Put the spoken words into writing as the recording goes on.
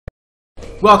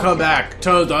Welcome back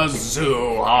to the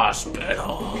zoo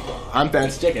hospital. I'm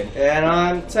FancyChicken. And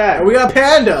I'm Tak. And we got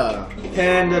Panda.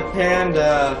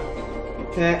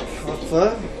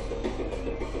 What?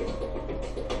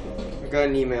 I got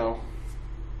an email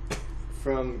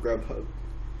from Grubhub.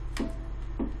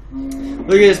 Look at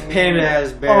this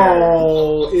panda-ass bear.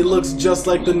 Oh, it looks just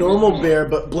like the normal bear,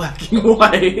 but black and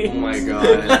white. Oh my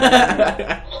god.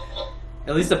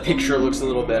 At least the picture looks a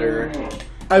little better.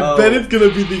 I bet it's gonna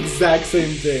be the exact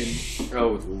same thing.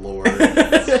 Oh, Lord.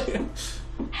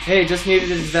 Hey, just needed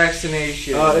his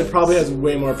vaccination. It probably has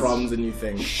way more problems than you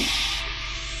think.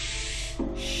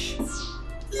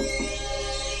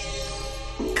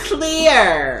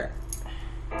 Clear!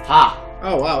 Ha!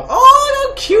 Oh, wow. Oh,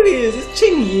 how cute he is! It's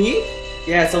Chingy!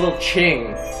 Yeah, it's a little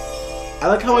ching. I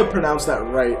like how I pronounce that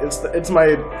right. It's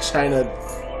my China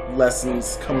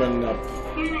lessons coming up.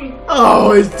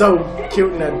 Oh, he's so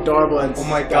cute and adorable and oh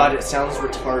my god, it sounds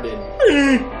retarded.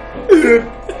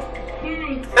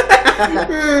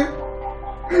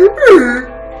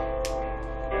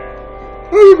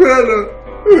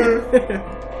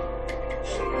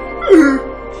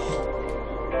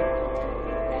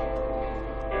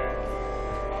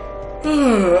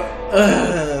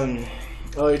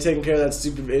 Oh, you're taking care of that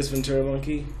stupid Ace Ventura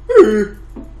monkey?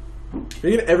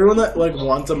 Everyone that like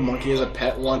wants a monkey as a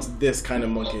pet wants this kind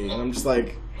of monkey, and I'm just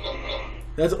like,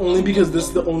 that's only because this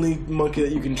is the only monkey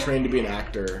that you can train to be an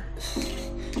actor.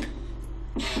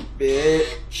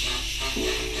 Bitch.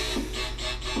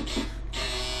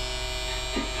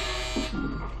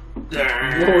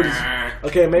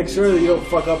 Okay, make sure that you don't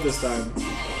fuck up this time.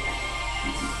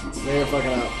 No, you're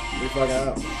fucking up. You're fucking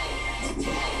up.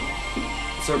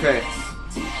 It's okay.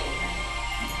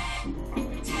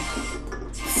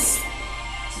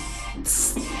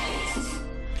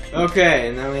 Okay,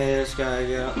 and then we just gotta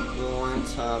get one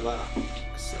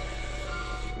box.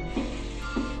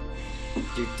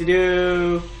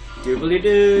 Do-do-do.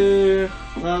 Doobly-doo.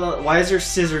 Why is there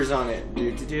scissors on it?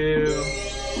 Do-do-do.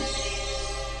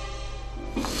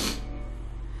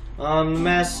 I'm the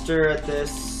master at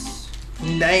this.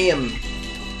 Naim.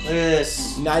 Look at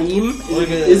this. Naim? Look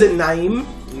at Is it Naim?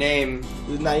 Name.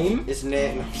 Is it Naim? It's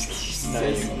name. It's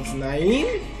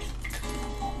Naim?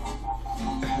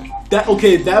 That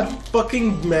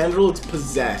fucking mandrill looks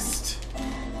possessed.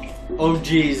 Oh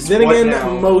jeez. Then what again,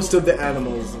 now? Most of the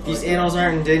animals. These animals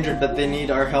aren't endangered, but they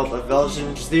need our help. A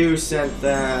Belgian zoo sent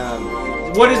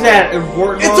them. What is that? A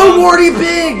warthog? It's a warty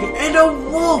pig and a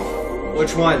wolf.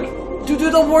 Which one? Dude,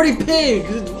 the warty pig.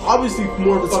 It's obviously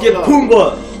more. Let's get up.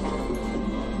 Pumbaa.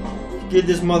 Get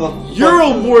this mother. You're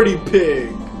a warty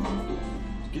pig.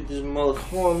 Get this mother.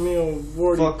 Call me a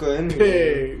warty Fucker in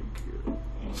pig.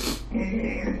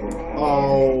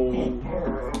 Oh.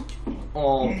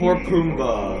 Oh, poor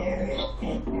Pumbaa.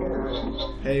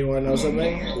 Hey, you wanna know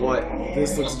something? What?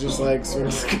 This looks just like sort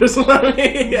of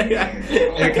Slimy.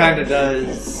 It kinda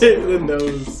does. The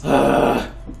nose.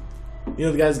 You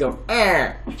know the guys go,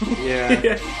 ah.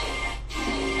 Yeah.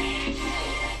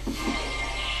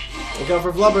 Look out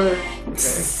for Flubber.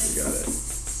 Okay, we got it.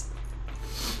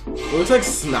 It looks like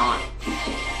snot.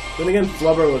 Then again,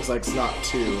 Flubber looks like snot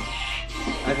too.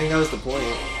 I think that was the point.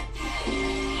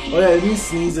 Oh yeah, didn't he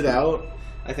sneeze it out?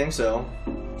 I think so.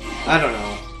 I don't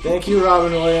know. Thank you,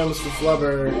 Robin Williams, for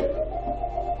Flubber.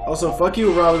 Also, fuck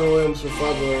you, Robin Williams, for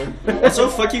Flubber. Also,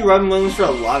 fuck you, Robin Williams, for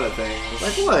a lot of things.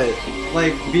 Like what?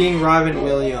 Like being Robin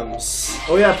Williams.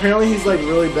 Oh yeah, apparently he's like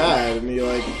really bad, and he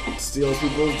like steals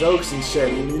people's jokes and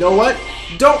shit. And you know what?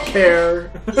 Don't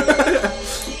care.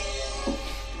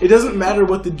 It doesn't matter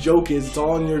what the joke is, it's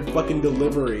all in your fucking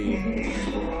delivery.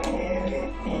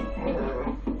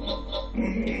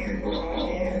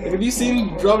 Like, have you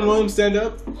seen Robin Williams stand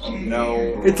up?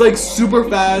 No. It's like super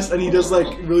fast and he does like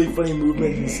really funny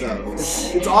movements and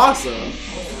stuff. It's awesome.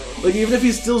 Like even if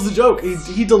he steals the joke,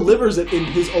 he delivers it in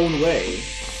his own way.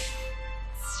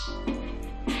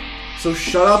 So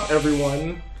shut up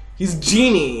everyone. He's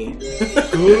Genie.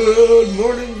 Good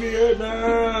morning,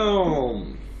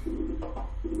 Vietnam.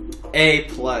 A+.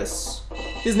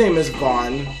 His name is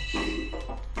Vaughn.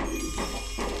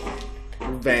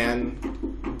 Van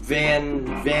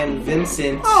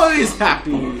Vincent. Oh, he's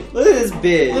happy. Look at this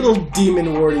big Little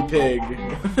demon warty pig.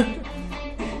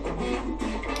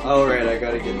 Oh right, I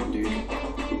gotta get the dude.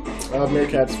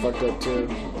 Meerkat's fucked up too.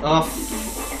 Oh,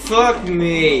 fuck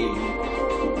me.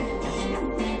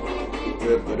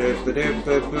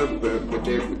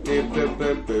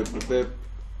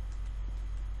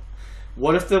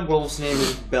 What if the wolf's name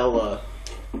is Bella?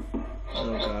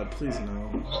 Oh god, please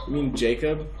no. You mean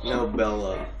Jacob? No,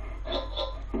 Bella.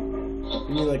 You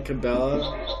mean like Cabela?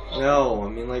 No, I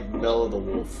mean like Bella the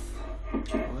wolf.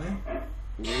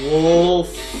 What?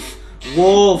 Wolf.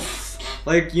 Wolf.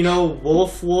 Like, you know,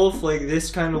 wolf, like this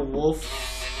kind of wolf.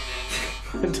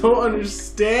 I don't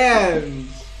understand.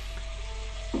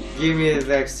 Give me the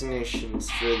vaccinations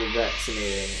for the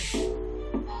vaccinating.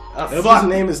 His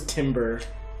name is Timber.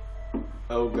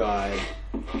 Oh god.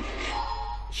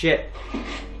 Shit.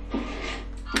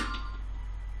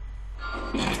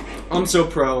 I'm so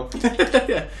pro.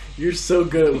 You're so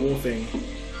good at wolfing.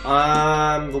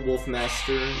 I'm the wolf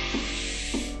master.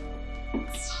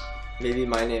 Maybe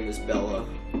my name is Bella.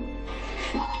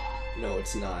 No,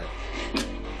 it's not.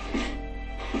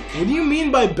 What do you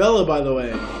mean by Bella, by the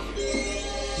way?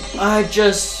 I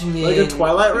just mean... Like a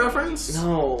Twilight reference?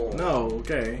 No. No,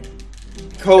 okay.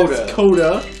 Coda. It's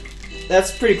Coda.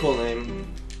 That's a pretty cool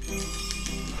name.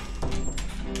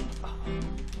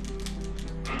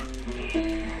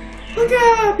 Look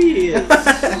how happy he is.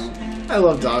 I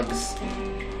love dogs.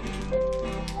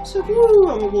 So, woo,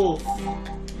 I'm a wolf.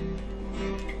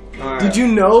 Right. Did you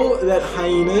know that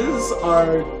hyenas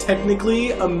are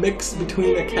technically a mix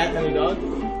between a cat and a dog?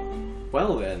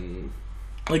 Well then.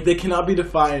 Like, they cannot be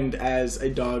defined as a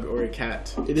dog or a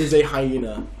cat. It is a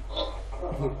hyena.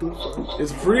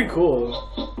 It's pretty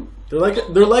cool. They're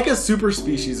like a super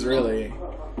species, really.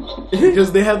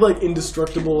 Because they have, like,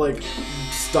 indestructible, like,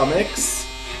 stomachs.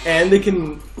 And they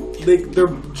can...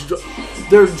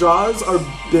 Their jaws are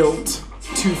built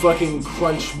to fucking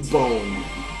crunch bone.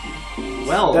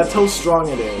 Well, that's how strong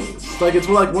it is. Like, it's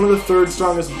like one of the third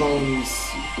strongest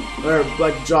bones, or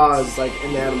like jaws, like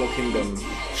in the animal kingdom.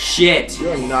 Shit. You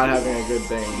are not having a good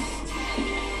thing.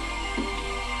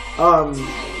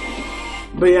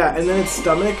 But yeah, and then its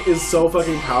stomach is so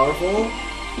fucking powerful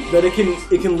that it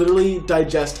can literally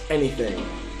digest anything.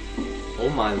 Oh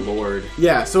my lord.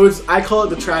 Yeah, so I call it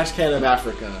the trash can of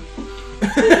Africa.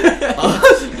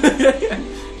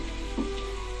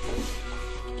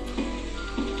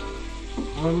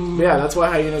 Yeah, that's why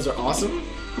hyenas are awesome.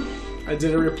 I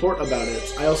did a report about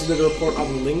it. I also did a report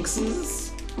on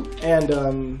lynxes and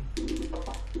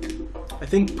I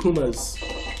think pumas.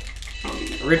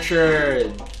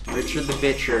 Richard the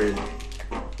Bitchard.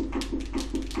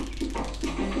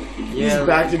 Yeah, he's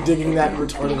back to digging that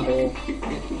retarded hole.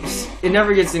 It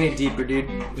never gets any deeper, dude.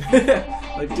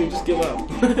 Like, dude, just give up.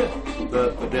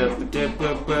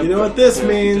 You know what this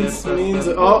means? It means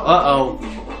uh-oh.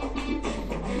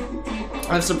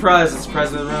 I'm surprised. It's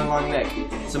surprised with a really long neck.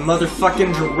 It's a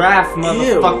motherfucking giraffe,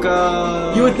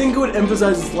 motherfucker. Ew. You would think it would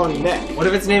emphasize its long neck. What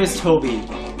if its name is Toby?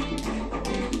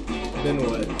 Then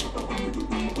what?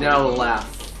 Then I'll laugh.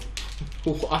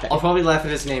 Why? I'll probably laugh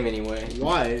at its name anyway.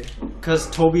 Why? Because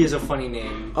Toby is a funny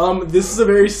name. This is a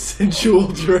very sensual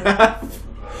giraffe.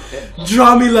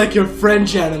 Draw me like your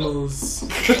French animals.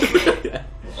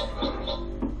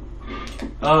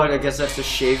 Oh, I guess I have to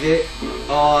shave it.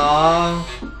 Aww.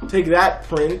 Take that,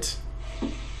 print.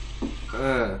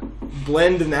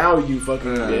 Blend now, you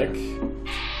fucking dick.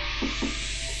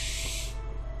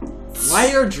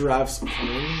 Why are giraffes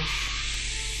orange?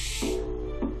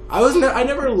 I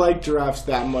never liked giraffes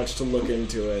that much to look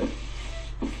into it.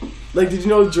 Like, did you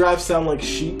know giraffes sound like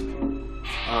sheep?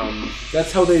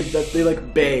 That's how they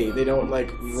like bay. They don't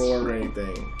like roar or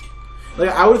anything. Like,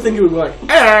 I would think it would be like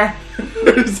ah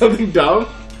or something dumb,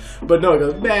 but no, it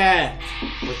goes bah.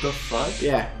 What the fuck?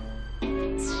 Yeah.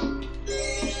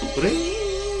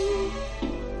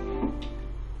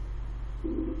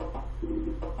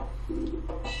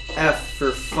 F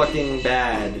for fucking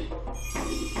bad.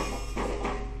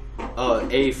 Oh,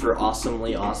 A for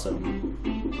awesomely awesome.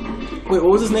 Wait,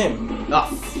 what was his name? Ah,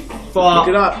 fuck. Look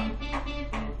it up.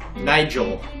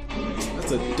 Nigel.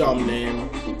 That's a dumb name.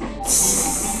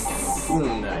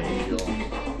 Nigel.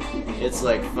 It's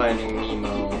like Finding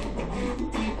Nemo.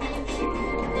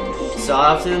 So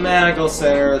off to the medical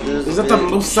center. Is that the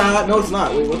Mufasa? No, it's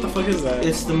not. Wait, what the fuck is that?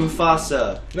 It's the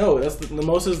Mufasa. No, that's the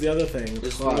Mimosa's the other thing.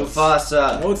 It's the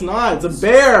Mufasa. No, it's not. It's a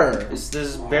bear. It's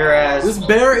this bear ass. This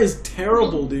bear is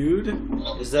terrible, dude.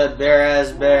 Is that bear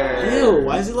ass bear? Ew,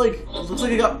 why is it like... It looks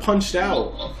like it got punched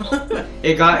out.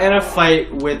 It got in a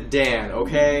fight with Dan,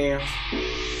 okay?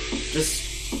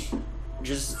 Just...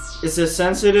 It's a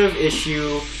sensitive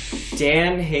issue.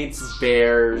 Dan hates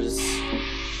bears.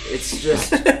 It's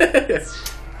just...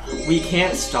 we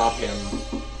can't stop him.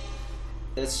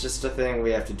 It's just a thing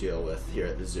we have to deal with here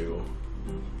at the zoo.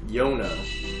 Yona.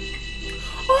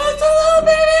 Oh, it's a little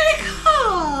baby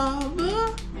cub.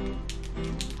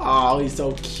 Oh, he's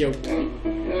so cute.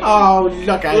 Oh,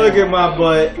 look at him. Look at my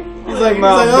butt. He's like,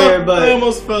 bare butt. I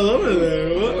almost fell over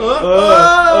there.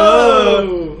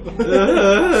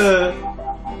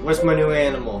 What's my new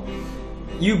animal?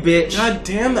 You bitch. God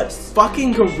damn, that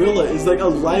fucking gorilla is like a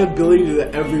liability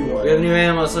to everyone. We have new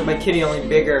animals, like my kitty, only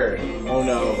bigger. Oh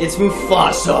no. It's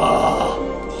Mufasa.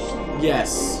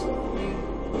 Yes.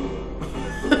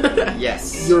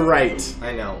 Yes. You're right.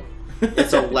 I know.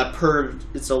 It's a leopard.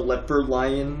 It's a leopard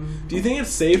lion. Do you think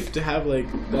it's safe to have like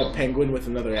that penguin with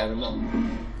another animal?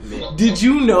 Did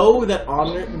you know that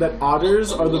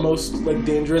otters are the most like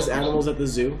dangerous animals at the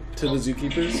zoo to the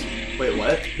zookeepers? Wait,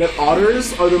 what? That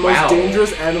otters are the most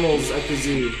dangerous animals at the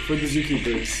zoo for the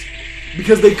zookeepers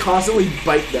because they constantly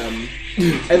bite them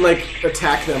and like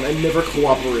attack them and never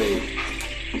cooperate.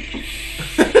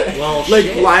 Well, like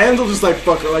shit. Lions will just like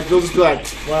fuck her, like they'll just be like,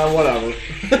 well, whatever.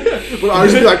 But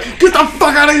otters will be like, get the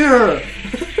fuck out of here!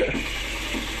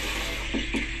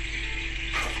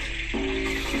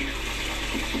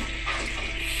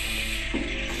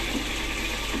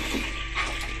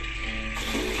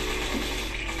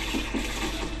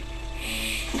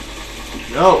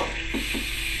 No.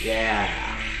 Yeah.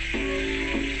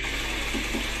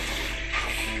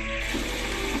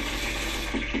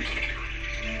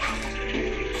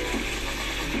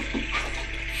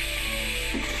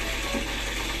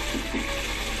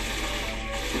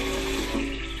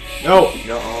 No.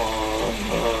 No.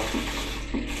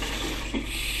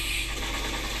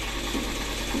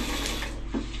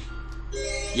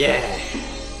 Yeah.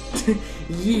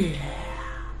 Yeah.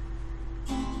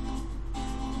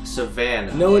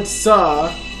 Savannah. No, it's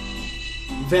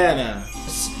Vanna.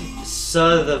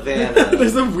 Savannah.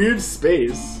 There's a weird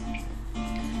space.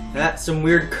 That's some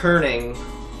weird kerning.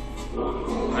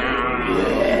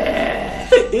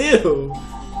 Ew.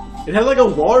 It had like a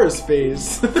walrus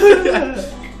face. You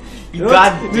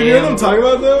goddamn. Do you know what I'm talking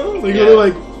about though? Like Yeah.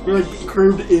 we're like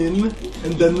curved in,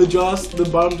 and then the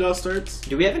bottom jaw starts.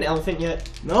 Do we have an elephant yet?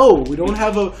 No, we don't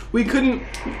have a. We couldn't.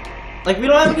 Like, we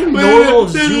don't have any normal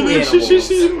zoo animals.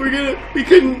 We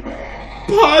couldn't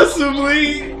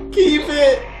possibly keep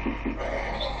it.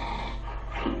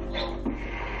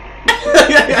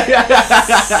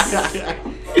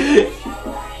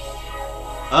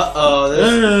 Uh-oh,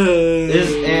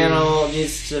 this animal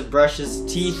needs to brush his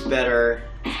teeth better.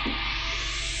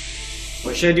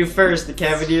 What should I do first? The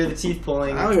cavity or the teeth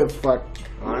pulling? I don't give a fuck.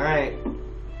 Alright.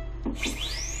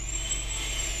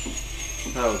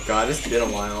 Oh god, it's been a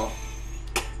while.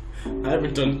 I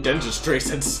haven't done dentistry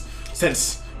since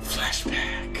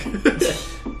flashback.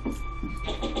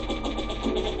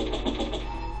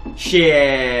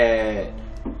 Shit.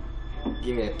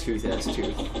 Give me a tooth-ass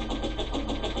tooth.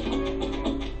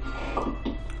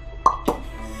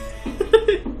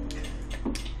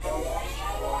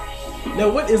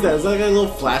 Now, what is that? Is that like a little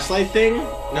flashlight thing?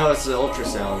 No, it's the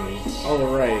ultrasound.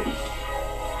 Oh, right.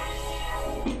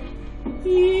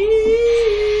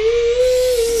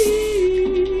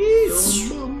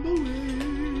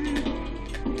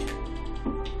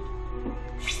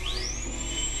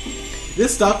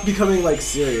 This stopped becoming like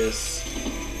serious.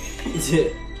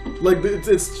 Like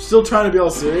it's still trying to be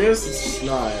all serious. It's just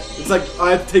not. It's like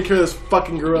I have to take care of this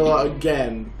fucking gorilla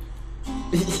again.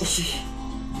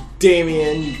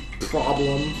 Damien, you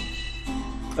problem.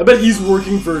 I bet he's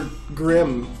working for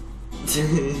Grimm.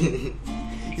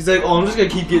 He's like, oh, I'm just gonna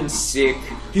keep getting sick.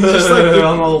 He's just like the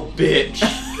I'm a little bitch.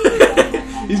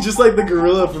 He's just like the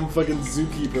gorilla from fucking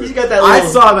Zookeeper. He's got that. I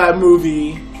saw that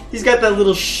movie. He's got that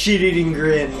little shit-eating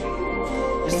grin.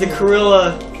 It's the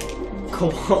gorilla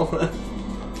koala.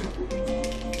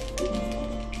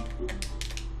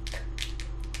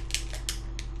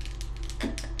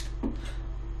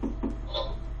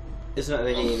 It's not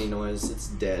making any noise. It's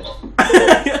dead.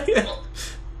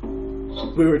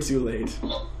 We were too late.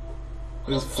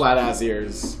 Those flat ass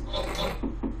ears.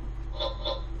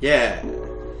 Yeah.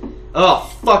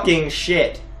 Oh, fucking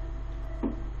shit.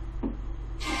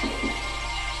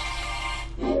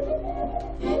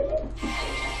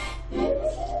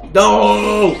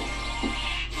 No!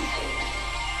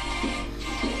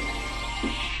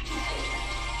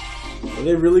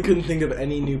 They really couldn't think of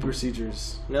any new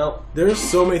procedures. Nope. There's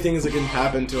so many things that can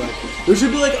happen to it. There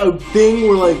should be like a thing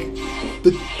where like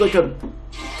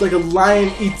a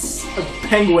lion eats a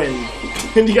penguin,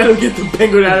 and you gotta get the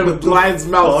penguin out of the lion's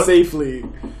mouth safely.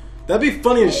 That'd be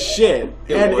funny as shit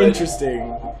and would.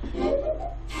 interesting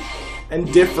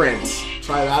and different.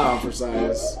 Try that on for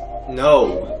size.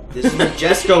 No. This is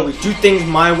Majesco. We do things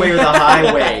my way or the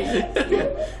highway.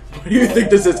 What do you think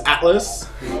this is, Atlas?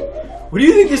 What do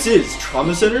you think this is?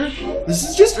 Trauma Center? This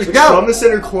is just a Trauma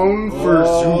Center clone for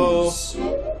zoos.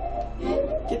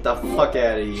 Get the fuck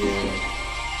out of here.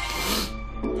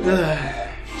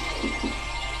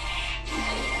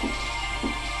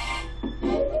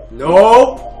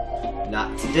 Nope.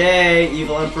 Not today,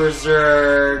 Evil Emperor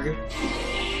Zurg.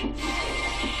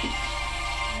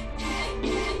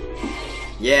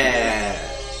 Yeah.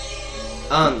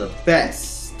 I'm the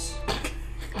best.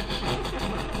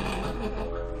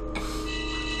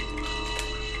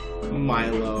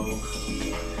 Milo.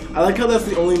 I like how that's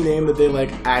the only name that they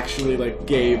like actually like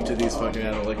gave to these fucking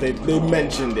animals. Like they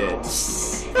mentioned it.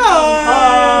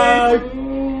 Hi.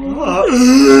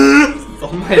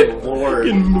 Oh my lord.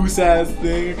 Fucking moose ass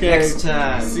thing. Okay. Next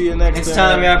time. See you next time. Next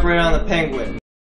time we operate on the penguin.